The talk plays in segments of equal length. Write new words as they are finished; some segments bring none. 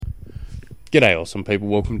G'day, awesome people.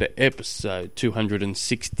 Welcome to episode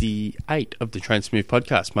 268 of the Train Smooth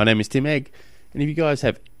podcast. My name is Tim Egg, and if you guys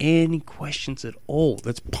have any questions at all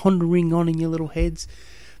that's pondering on in your little heads,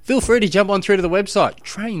 feel free to jump on through to the website.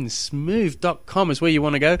 Trainsmooth.com is where you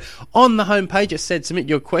want to go. On the homepage, it said submit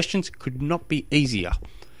your questions. Could not be easier.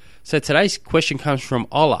 So today's question comes from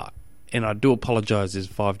Ola, and I do apologise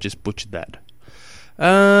if I've just butchered that.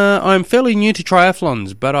 I'm fairly new to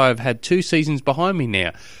triathlons, but I've had 2 seasons behind me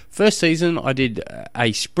now. First season, I did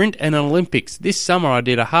a sprint and an Olympics. This summer, I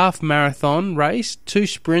did a half marathon race, 2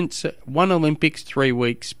 sprints, 1 Olympics 3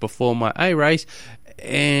 weeks before my A race,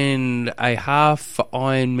 and a half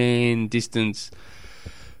Ironman distance.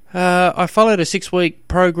 I followed a 6-week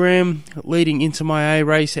program leading into my A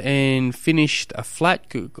race and finished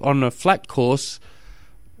on a flat course.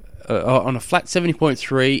 On a flat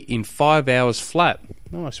 70.3 in 5 hours flat.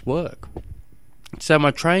 Nice work. So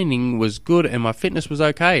my training was good and my fitness was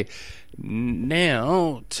okay.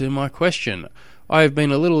 Now to my question. I have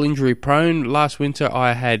been a little injury prone. Last winter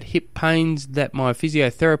I had hip pains that my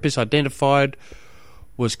physiotherapist identified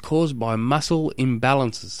was caused by muscle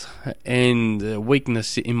imbalances and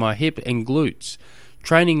weakness in my hip and glutes.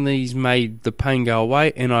 Training these made the pain go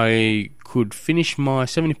away and I could finish my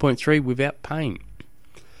 70.3 without pain.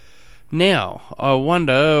 Now, I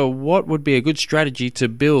wonder what would be a good strategy to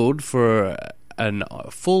build for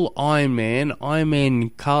a full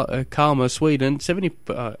Ironman Kalmar, Sweden,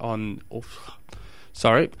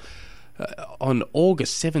 on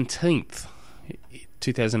August 17th,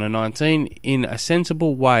 2019, in a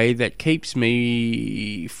sensible way that keeps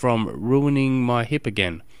me from ruining my hip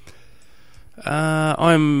again.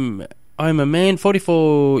 I'm a man,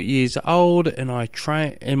 44 years old, and my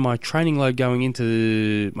training load going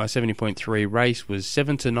into my 70.3 race was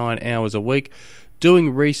 7 to 9 hours a week.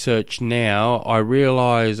 Doing research now, I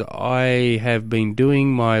realise I have been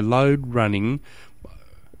doing my load running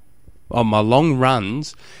on my long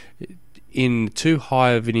runs in too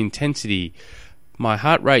high of an intensity. My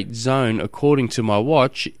heart rate zone, according to my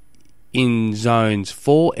watch, in zones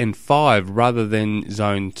 4 and 5 rather than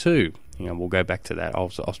zone 2. We'll go back to that. I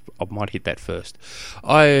might hit that first.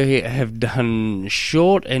 I have done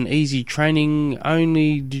short and easy training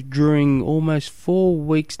only during almost 4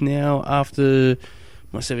 weeks now after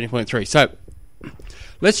my 70.3. So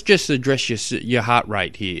let's just address your heart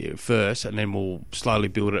rate here first, and then we'll slowly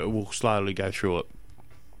build it. We'll slowly go through it.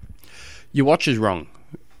 Your watch is wrong.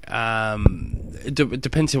 It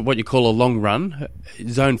depends on what you call a long run.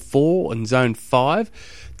 Zone 4 and zone 5.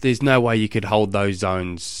 There's no way you could hold those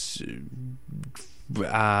zones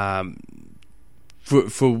for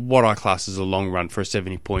what I class as a long run for a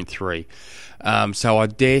 70.3. So I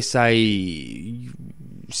dare say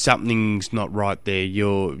something's not right there.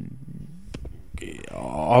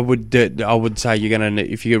 I would say you're gonna,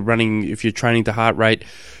 if you're training to heart rate,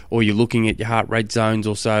 or you're looking at your heart rate zones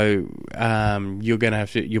also, you're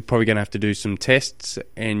probably gonna have to do some tests,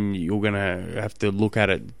 and you're gonna have to look at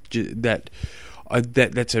it.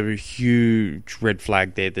 That's a huge red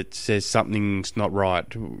flag there that says something's not right,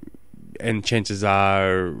 and chances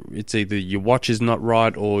are it's either your watch is not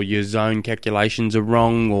right or your zone calculations are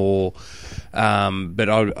wrong, or but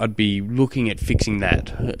I'd be looking at fixing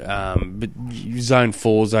that. But zone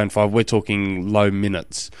 4, zone 5, we're talking low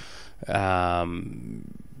minutes.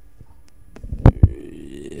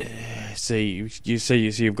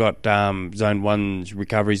 You've got zone 1's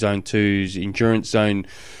recovery, zone 2's endurance, zone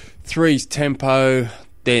 3's tempo,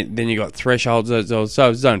 then you got threshold, so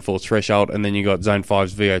zone 4's threshold, and then you got zone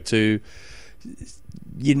 5's VO2.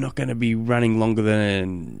 You're not going to be running longer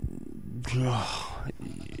than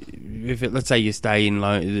let's say you stay in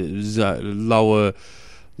lower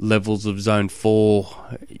levels of zone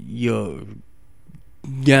 4, you're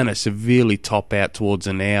going to severely top out towards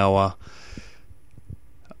an hour.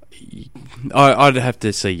 I'd have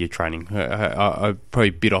to see your training. I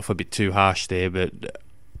probably bit off a bit too harsh there, but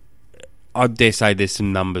I dare say there's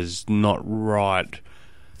some numbers not right.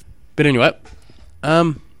 But anyway,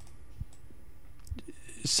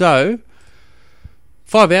 so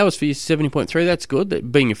 5 hours for your 70.3, that's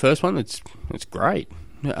good. Being your first one, that's great.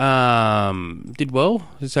 Did well.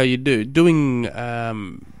 So you're doing you're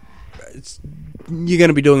going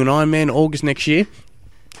to be doing an Ironman August next year.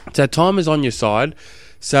 So time is on your side.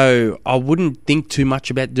 So I wouldn't think too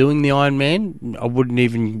much about doing the Ironman. I wouldn't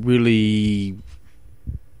even really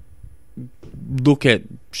look at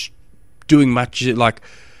doing much, like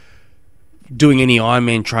doing any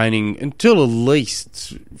Ironman training until at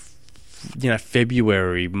least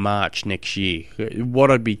February, March next year.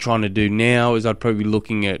 What I'd be trying to do now is I'd probably be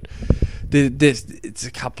looking at it's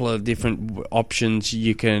a couple of different options.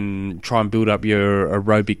 You can try and build up your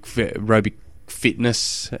aerobic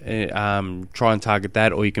fitness, try and target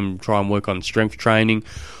that, or you can try and work on strength training,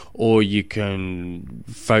 or you can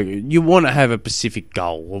you want to have a specific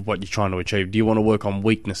goal of what you're trying to achieve. Do you want to work on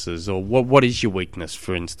weaknesses, or what is your weakness?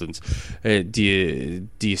 For instance, do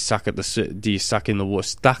you suck in the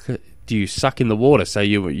water? Do you suck in the water? So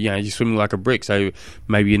you're swimming like a brick. So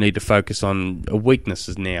maybe you need to focus on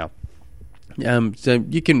weaknesses now. So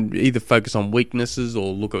you can either focus on weaknesses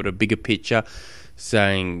or look at a bigger picture,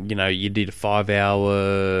 saying you did a 5 hour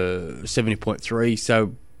 70.3.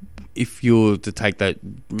 So if you're to take that,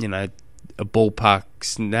 a ballpark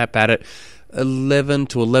snap at it, 11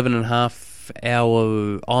 to 11.5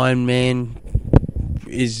 hour Ironman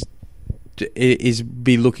is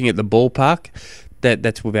be looking at the ballpark.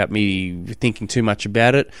 That's without me thinking too much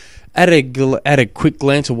about it. At a quick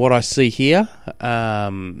glance of what I see here,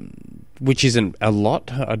 which isn't a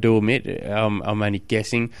lot, I do admit. I'm only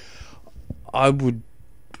guessing. I would,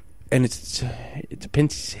 and it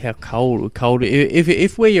depends how cold.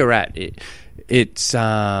 If where you're at, you're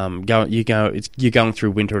going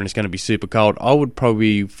through winter and it's going to be super cold. I would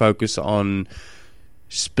probably focus on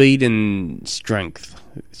speed and strength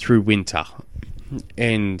through winter,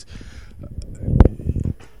 and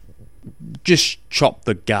just chop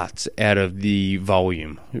the guts out of the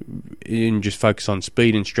volume and just focus on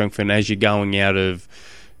speed and strength. And as you're going out of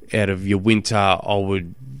your winter, I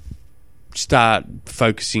would start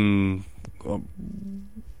focusing.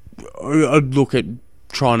 I'd look at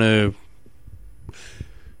trying to.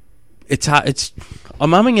 It's hard.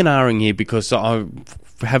 I'm umming and ahhing here because I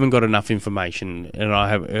haven't got enough information, and I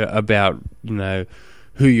have about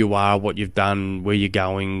who you are, what you've done, where you're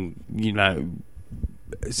going.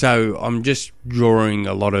 So I'm just drawing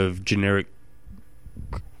a lot of generic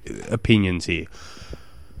opinions here.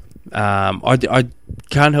 I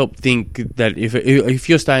can't help think that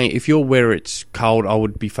if you're where it's cold, I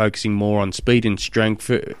would be focusing more on speed and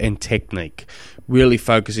strength and technique, really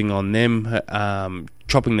focusing on them,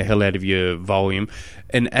 chopping the hell out of your volume,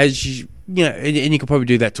 and as and you can probably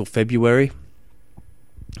do that till February,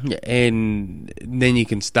 and then you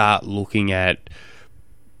can start looking at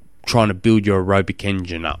trying to build your aerobic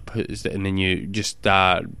engine up, and then you just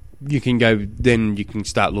start. You can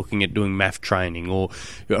start looking at doing math training or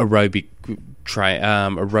aerobic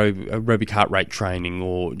heart rate training,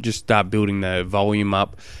 or just start building the volume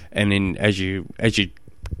up. And then as you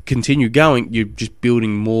continue going, you're just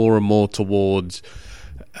building more and more towards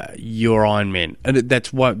your Ironman. And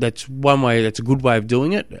that's one way. That's a good way of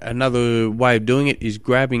doing it. Another way of doing it is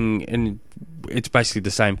grabbing, and it's basically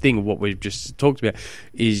the same thing of what we've just talked about,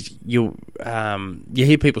 is you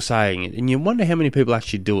hear people saying it, and you wonder how many people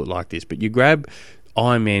actually do it like this, but you grab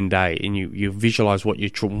Ironman Day and you visualize what you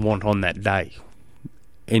want on that day,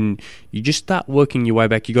 and you just start working your way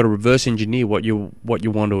back. You got to reverse engineer what you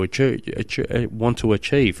want to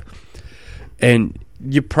achieve, and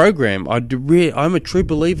your program. I'm a true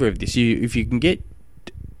believer of this. If you can get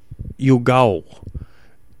your goal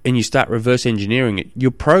and you start reverse engineering it, your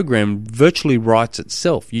program virtually writes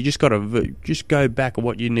itself. You just got to just go back at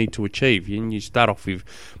what you need to achieve. And you start off with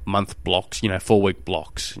month blocks, 4-week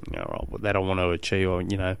blocks. That I want to achieve, or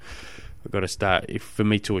I've got to start. For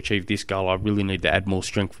me to achieve this goal, I really need to add more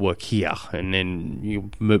strength work here, and then you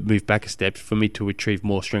move back a step. For me to achieve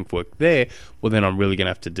more strength work there, well, then I'm really going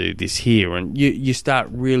to have to do this here, and you start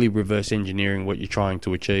really reverse engineering what you're trying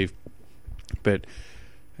to achieve. But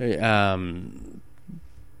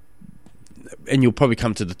and you'll probably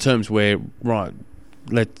come to the terms where, right,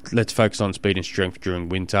 let's focus on speed and strength during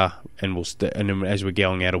winter, and and then as we're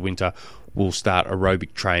going out of winter, we'll start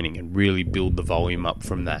aerobic training and really build the volume up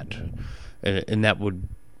from that. And that would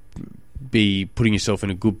be putting yourself in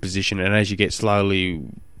a good position. And as you get slowly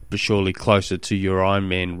but surely closer to your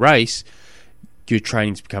Ironman race, your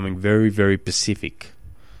training's becoming very, very specific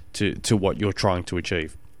to what you're trying to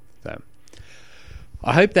achieve. So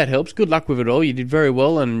I hope that helps. Good luck with it all. You did very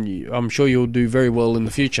well, and I'm sure you'll do very well in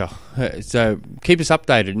the future. So keep us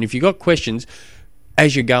updated. And if you've got questions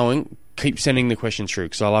as you're going, keep sending the questions through,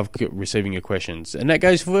 because I love receiving your questions. And that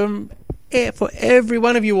goes for every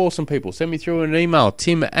one of you awesome people. Send me through an email,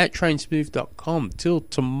 tim@trainsmooth.com. Till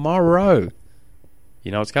tomorrow.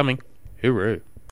 You know what's coming. Hooroo.